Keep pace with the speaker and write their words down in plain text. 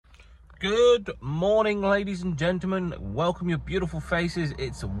Good morning, ladies and gentlemen. Welcome your beautiful faces.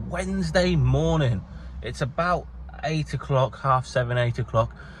 It's Wednesday morning. It's about 8 o'clock, half 7, 8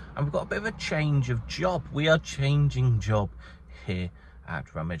 o'clock, and we've got a bit of a change of job. We are changing job here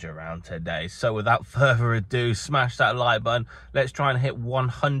at Rummage Around today. So without further ado, smash that like button. Let's try and hit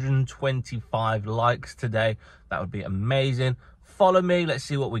 125 likes today. That would be amazing. Follow me. Let's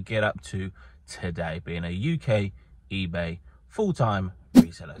see what we get up to today, being a UK eBay full-time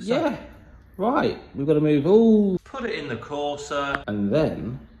reseller. So, yeah, right, we've got to move all, put it in the Corsa, and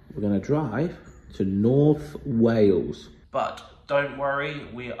then we're going to drive to North Wales. but don't worry,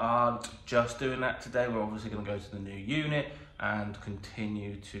 we aren't just doing that today. We're obviously going to go to the new unit and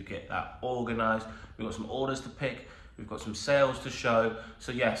continue to get that organized. We've got some orders to pick, we've got some sales to show.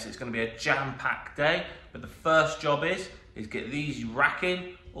 So yes, it's going to be a jam-packed day, but the first job is get these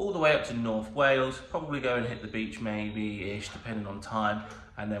racking all the way up to North Wales, probably go and hit the beach maybe-ish, depending on time,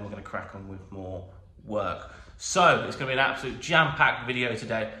 and then we're going to crack on with more work. So it's going to be an absolute jam-packed video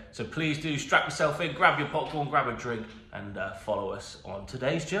today, so please do strap yourself in, grab your popcorn, grab a drink, and follow us on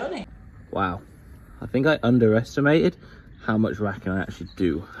today's journey. Wow, I think I underestimated how much racking I actually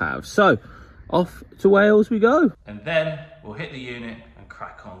do have. So off to Wales we go. And then we'll hit the unit and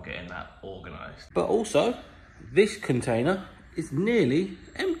crack on getting that organised. But also, this container is nearly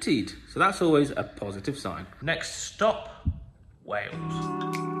emptied, so that's always a positive sign. Next stop, Wales.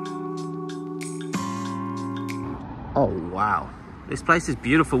 Oh wow, this place is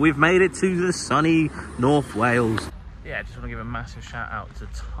beautiful. We've made it to the sunny North Wales. Yeah, I just want to give a massive shout out to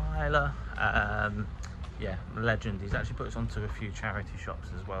Tyler. Yeah, legend. He's actually put us onto a few charity shops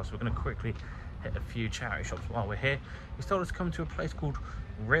as well, so we're going to quickly hit a few charity shops while we're here. He's told us to come to a place called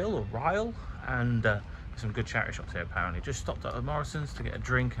Ryle, and some good charity shops here apparently. Just stopped at Morrison's to get a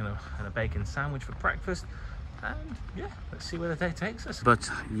drink and a bacon sandwich for breakfast, and yeah, let's see where the day takes us. But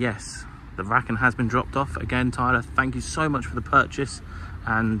yes, the racking has been dropped off. Again, Tyler, thank you so much for the purchase,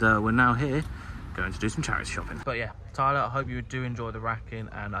 and we're now here going to do some charity shopping. But yeah, Tyler, I hope you do enjoy the racking,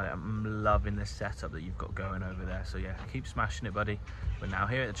 and I am loving this setup that you've got going over there. So yeah, keep smashing it, buddy. We're now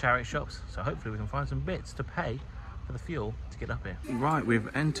here at the charity shops, so hopefully we can find some bits to pay for the fuel to get up here. Right, we've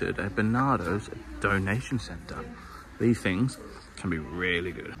entered a Bernardo's donation centre. These things can be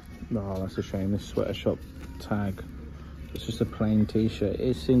really good. Oh, that's a shame, this sweater shop tag. It's just a plain t-shirt. It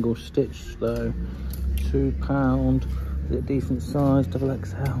is single stitched though. £2. Is it a decent size? Double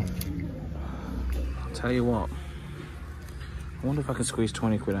XL. I'll tell you what, I wonder if I can squeeze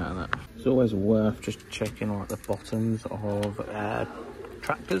 20 quid out of that. It's always worth just checking like the bottoms of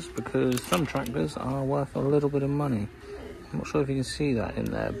tractors, because some tractors are worth a little bit of money. I'm not sure if you can see that in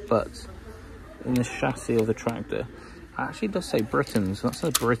there, but in the chassis of the tractor, it actually does say Britain's. That's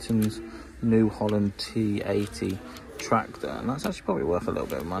a Britain's New Holland T80 tractor, and that's actually probably worth a little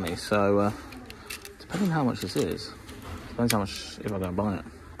bit of money. So depending on how much this is, depends how much if I'm going to buy it.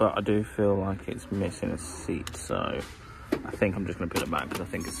 But I do feel like it's missing a seat, so I think I'm just going to put it back because I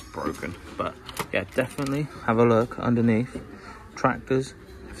think it's broken. But yeah, definitely have a look underneath. Tractors,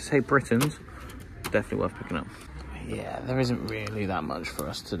 if you say Britain's, definitely worth picking up. Yeah, there isn't really that much for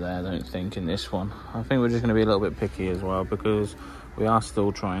us today, I don't think, in this one. I think we're just going to be a little bit picky as well, because we are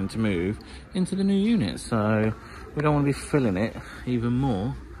still trying to move into the new unit, so we don't want to be filling it even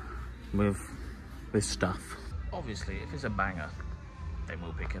more with this stuff. Obviously, if it's a banger, then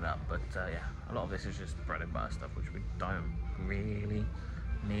we'll pick it up, but yeah, a lot of this is just bread and butter stuff, which we don't really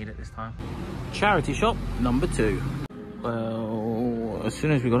need at this time. Charity shop number 2. Well, as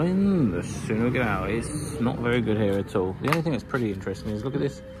soon as we got in, the sooner we get out. It's not very good here at all. The only thing that's pretty interesting is, look at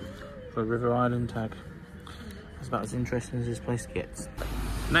this, for a River Island tag. That's about as interesting as this place gets.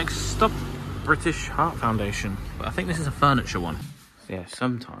 Next stop, British Heart Foundation. But I think this is a furniture one. Yeah,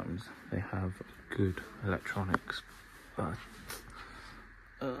 sometimes they have good electronics, but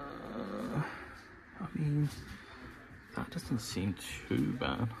I mean, that doesn't seem too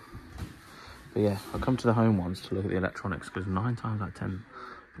bad. But yeah, I'll come to the home ones to look at the electronics, because 9 times out of 10,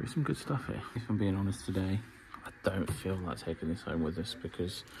 there is some good stuff here. If I'm being honest today, I don't feel like taking this home with us,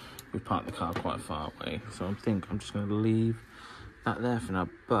 because we've parked the car quite far away. So I think I'm just going to leave that there for now.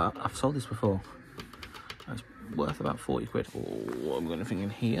 But I've sold this before. It's worth about 40 quid. Oh, what am I going to think in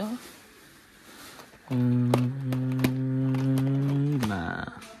here? Nah,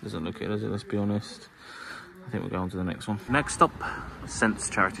 doesn't look it, does it? Let's be honest. I think we'll go on to the next one. Next stop, Sense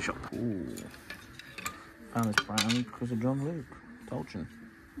charity shop. Ooh. Found this brand because of John Luke. Tolchan.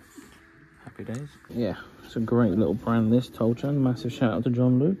 Happy days. Yeah, it's a great little brand, this Tolchan. Massive shout out to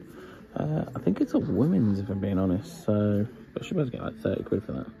John Luke. I think it's a women's, if I'm being honest. So, but she must get like 30 quid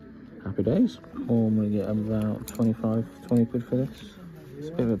for that. Happy days. Normally get about 20 quid for this. It's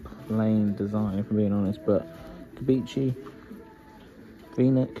a bit of a plain design, if I'm being honest, but Kabichi,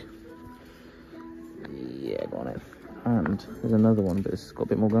 V-neck. Yeah, got it. And there's another one, but it's got a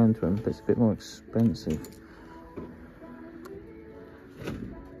bit more going to him, but it's a bit more expensive.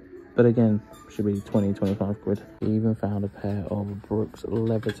 But again, should be 20, 25 quid. We even found a pair of Brooks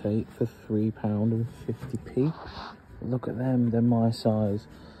Levitate for £3.50p. Look at them, they're my size.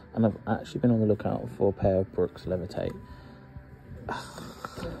 And I've actually been on the lookout for a pair of Brooks Levitate.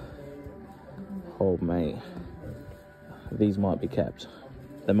 Oh mate, these might be kept.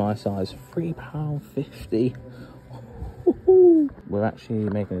 They're my size, £3.50. We're actually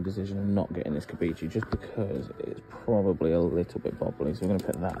making a decision of not getting this Kabichi just because it's probably a little bit bobbly, so we're going to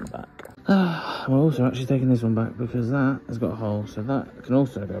put that back. We're also actually taking this one back because that has got a hole, so that can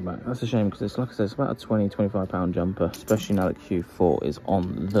also go back. That's a shame because it's, like I said, it's about a 20, 25 pound jumper, especially now that Q4 is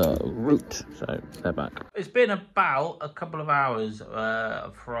on the route. So they're back. It's been about a couple of hours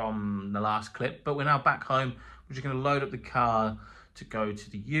from the last clip, but we're now back home. We're just going to load up the car to go to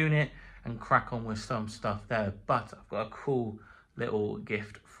the unit and crack on with some stuff there. But I've got a cool little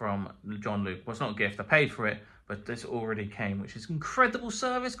gift from John Luke. Well, it's not a gift, I paid for it, but this already came, which is incredible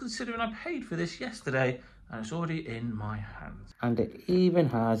service considering I paid for this yesterday and it's already in my hands. And it even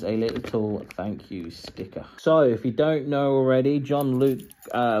has a little thank you sticker. So if you don't know already, John Luke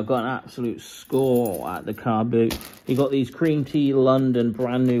got an absolute score at the car boot. He got these Cream Tea London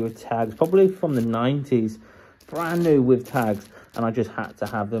brand new with tags, probably from the 90s, brand new with tags, and I just had to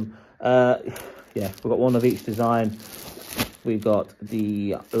have them. Yeah, we've got one of each design. We've got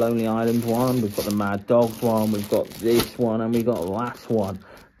the Lonely Island one, we've got the Mad Dogs one, we've got this one, and we've got the last one.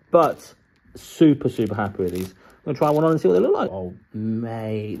 But super, super happy with these. I'm going to try one on and see what they look like. Oh,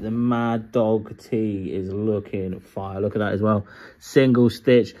 mate, the Mad Dog tee is looking fire. Look at that as well. Single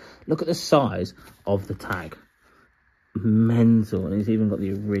stitch. Look at the size of the tag. Mental. And it's even got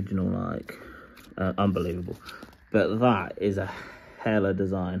the original, like, unbelievable. But that is a hella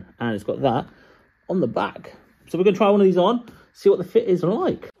design. And it's got that on the back. So we're going to try one of these on, see what the fit is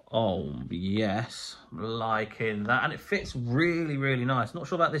like. Oh, yes. Liking that. And it fits really, really nice. Not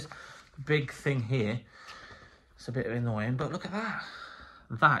sure about this big thing here. It's a bit annoying, but look at that.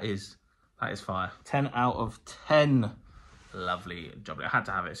 That is fire. 10 out of 10. Lovely job. I had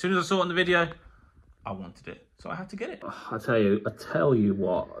to have it. As soon as I saw it on the video, I wanted it. So I had to get it. I tell you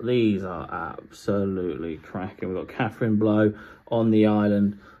what, these are absolutely cracking. We've got Catherine Blow on the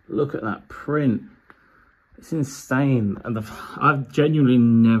island. Look at that print. It's insane. And I've genuinely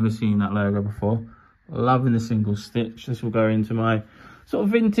never seen that logo before. Loving the single stitch. This will go into my sort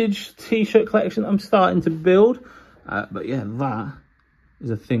of vintage t-shirt collection that I'm starting to build. But yeah, that is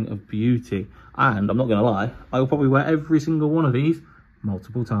a thing of beauty. And I'm not going to lie, I will probably wear every single one of these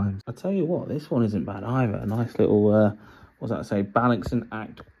multiple times. I tell you what, this one isn't bad either. A nice little, what's that say? Balancing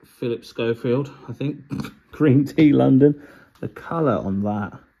Act Philip Schofield, I think. Green Tea London. The colour on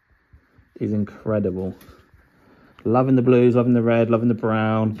that is incredible. Loving the blues, loving the red, loving the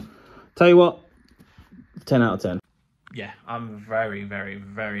brown. Tell you what, 10 out of 10. Yeah, I'm very, very,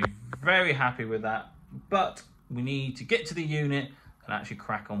 very, very happy with that. But we need to get to the unit and actually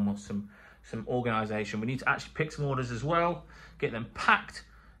crack on with some organisation. We need to actually pick some orders as well, get them packed.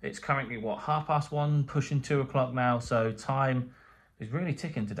 It's currently, what, 1:30, pushing 2 o'clock now. So time is really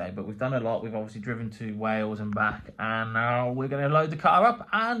ticking today, but we've done a lot. We've obviously driven to Wales and back, and now we're going to load the car up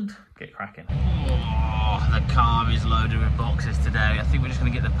and get cracking. Oh, the car is loaded with boxes today. I think we're just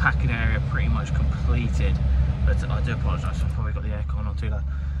going to get the packing area pretty much completed. But I do apologise, I've probably got the aircon on too loud.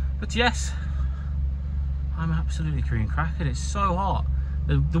 But yes, I'm absolutely cracking. It's so hot.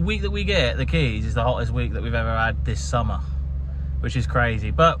 The week that we get the keys is the hottest week that we've ever had this summer, which is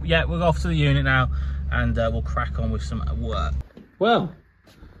crazy. But yeah, we're off to the unit now, and we'll crack on with some work. Well,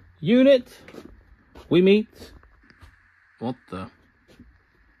 unit, we meet. What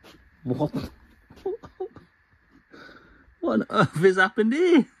on earth has happened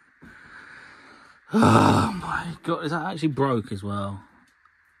here? Oh my god, is that actually broke as well?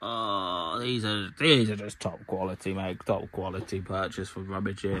 Oh, these are just top quality, mate. Top quality purchase for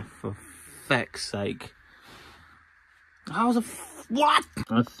rubbish here, for feck's sake. What?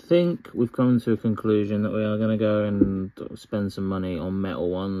 I think we've come to a conclusion that we are going to go and spend some money on metal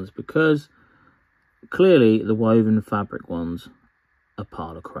ones, because clearly the woven fabric ones are a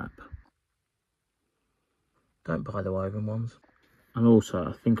pile of crap. Don't buy the woven ones. And also,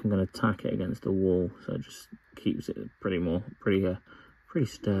 I think I'm going to tack it against the wall, so it just keeps it pretty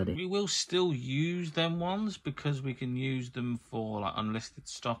sturdy. We will still use them ones because we can use them for like unlisted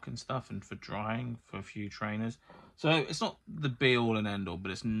stock and stuff, and for drying for a few trainers. So it's not the be all and end all,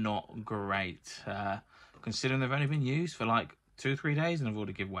 but it's not great considering they've only been used for like 2-3 days and I've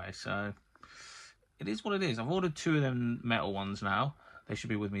ordered giveaway. So it is what it is. I've ordered 2 of them metal ones now. They should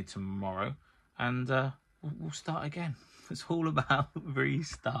be with me tomorrow. And we'll start again. It's all about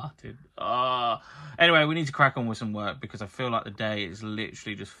restarting. Anyway, we need to crack on with some work because I feel like the day is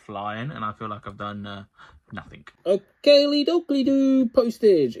literally just flying and I feel like I've done nothing. Okay, dokley-doo.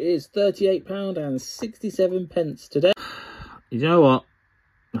 Postage is £38.67 today. You know what?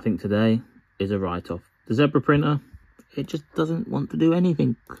 I think today is a write-off. The zebra printer, it just doesn't want to do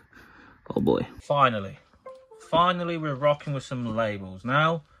anything. Oh boy. Finally we're rocking with some labels.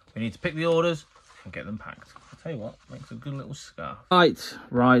 Now we need to pick the orders and get them packed. I'll tell you what, makes a good little scarf.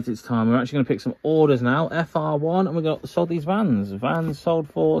 Right, it's time. We're actually going to pick some orders now. FR1, and we got sold these vans. Vans sold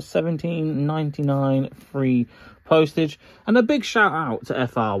for $17.99 free postage. And a big shout out to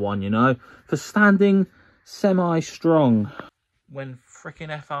FR1, you know, for standing semi-strong when frickin'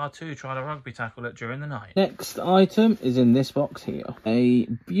 FR2 tried to rugby tackle it during the night. Next item is in this box here. A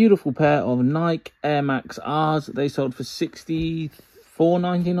beautiful pair of Nike Air Max R's. They sold for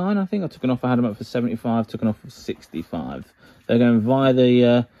 $64.99, I think. I took an offer, had them up for $75, took an offer for $65. They're going via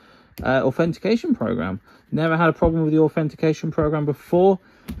the authentication program. Never had a problem with the authentication program before.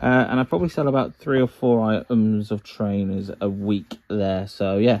 And I probably sell about 3 or 4 items of trainers a week there.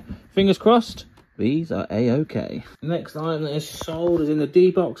 So yeah, fingers crossed. These are a-okay. Next item that is sold is in the D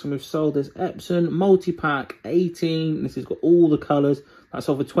box, and we've sold this Epson multi-pack 18. This has got all the colours. That's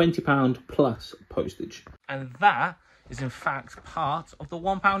sold for £20 plus postage. And that is in fact part of the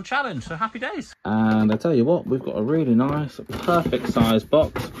 £1 challenge, so happy days. And I tell you what, we've got a really nice, perfect size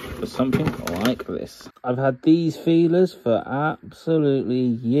box for something like this. I've had these feelers for absolutely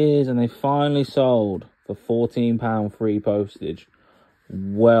years, and they finally sold for £14 free postage.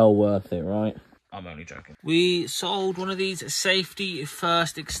 Well worth it, right? I'm only joking. We sold one of these safety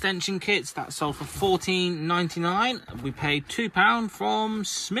first extension kits that sold for $14.99. We paid £2 from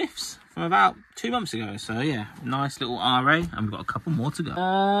Smith's from about 2 months ago. So yeah, nice little RA, and we've got a couple more to go.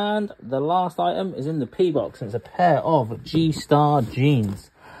 And the last item is in the P box, and it's a pair of G-Star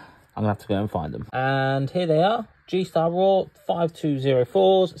jeans. I'm gonna have to go and find them. And here they are, G-Star Raw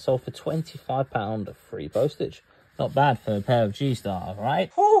 5204s, sold for £25 free postage. Not bad for a pair of G-Stars,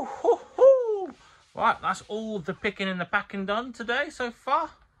 right? Right, that's all the picking and the packing done today so far.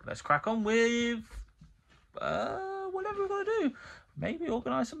 Let's crack on with whatever we're going to do. Maybe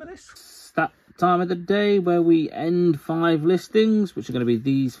organise some of this. It's that time of the day where we end 5 listings, which are going to be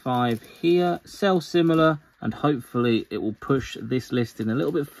these 5 here. Sell similar, and hopefully it will push this listing a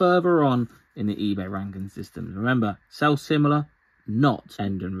little bit further on in the eBay ranking systems. Remember, sell similar, not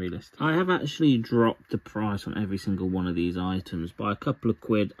end and relist. I have actually dropped the price on every single one of these items by a couple of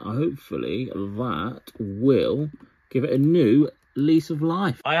quid. Hopefully that will give it a new lease of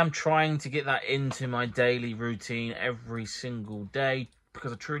life. I am trying to get that into my daily routine every single day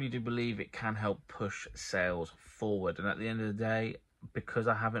because I truly do believe it can help push sales forward. And at the end of the day, because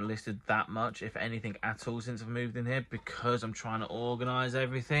I haven't listed that much, if anything at all, since I've moved in here, because I'm trying to organise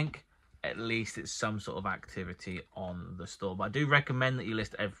everything, at least it's some sort of activity on the store. But I do recommend that you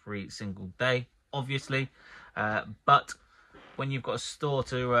list every single day, obviously. But when you've got a store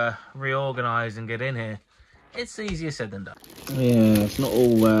to reorganise and get in here, it's easier said than done. Yeah, it's not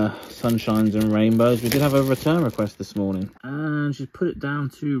all sunshines and rainbows. We did have a return request this morning, and she's put it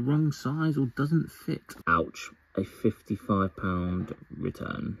down to wrong size or doesn't fit. Ouch. A £55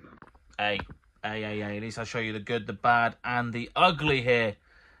 return. Hey, at least I'll show you the good, the bad, and the ugly here.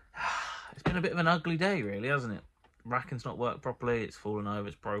 It's been a bit of an ugly day, really, hasn't it? Racking's not worked properly, it's fallen over,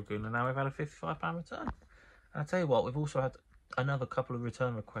 it's broken, and now we've had a £55 return. And I'll tell you what, we've also had another couple of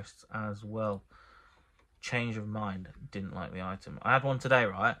return requests as well. Change of mind, didn't like the item. I had one today,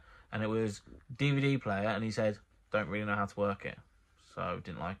 right? And it was DVD player, and he said, don't really know how to work it. So,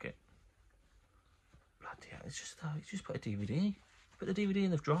 didn't like it. Bloody hell, it's just put a DVD. Put the DVD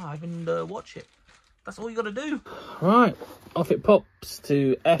in the drive and watch it. That's all you got to do. Right, off it pops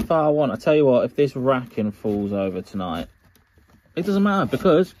to FR1. I tell you what, if this racking falls over tonight, it doesn't matter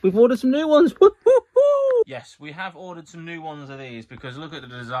because we've ordered some new ones. Yes, we have ordered some new ones of these because look at the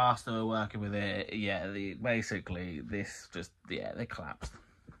disaster we're working with here. Yeah, basically this just, yeah, they collapsed.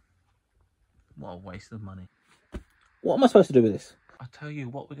 What a waste of money. What am I supposed to do with this? I'll tell you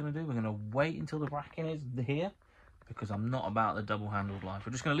what we're going to do. We're going to wait until the racking is here because I'm not about the double-handled life.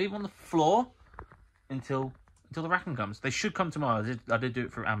 We're just going to leave it on the floor until the racking comes. They should come tomorrow. I did do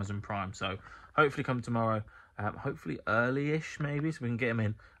it through Amazon Prime, so hopefully come tomorrow. Hopefully early-ish maybe, so we can get them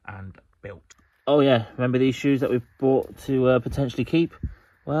in and built. Oh yeah, remember these shoes that we bought to potentially keep?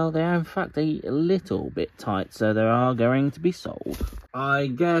 well, they are in fact a little bit tight, so they are going to be sold. I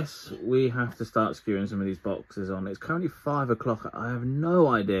guess we have to start skewing some of these boxes on. It's currently 5 o'clock. I have no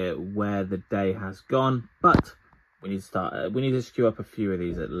idea where the day has gone, but we need to start. We need to skew up a few of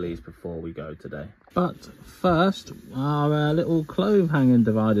these at least before we go today. But first, our little clove hanging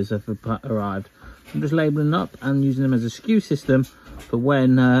dividers have arrived. I'm just labelling them up and using them as a skew system for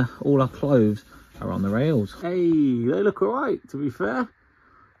when all our cloves are on the rails. Hey, they look alright, to be fair.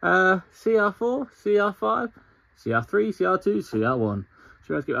 CR4, CR5, CR3, CR2, CR1.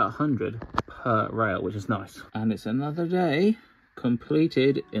 So let's get about 100 per rail, which is nice. And it's another day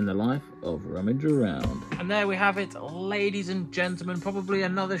completed in the life of Rummage Around. And there we have it, ladies and gentlemen. Probably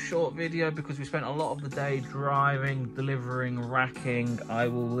another short video because we spent a lot of the day driving, delivering, racking. I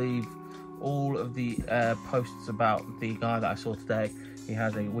will leave all of the posts about the guy that I saw today. He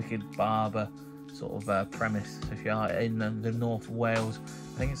has a wicked barber sort of premise. If you are in the North Wales,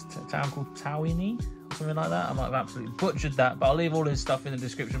 I think it's a town called Tawini or something like that. I might have absolutely butchered that, but I'll leave all his stuff in the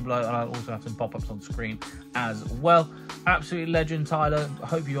description below, and I'll also have some pop-ups on screen as well. Absolutely legend, Tyler. I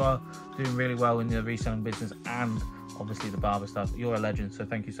hope you are doing really well in the reselling business and obviously the barber stuff. You're a legend, so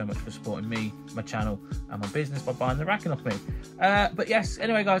thank you so much for supporting me, my channel and my business by buying the racking off me. But yes,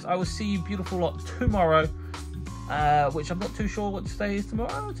 anyway guys, I will see you beautiful lot tomorrow, which I'm not too sure what day is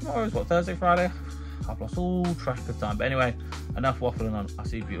tomorrow. Tomorrow is what, Thursday, Friday? I've lost all track of time. But anyway, enough waffling on. I'll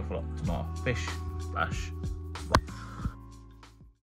see you beautiful lot tomorrow. Fish, splash.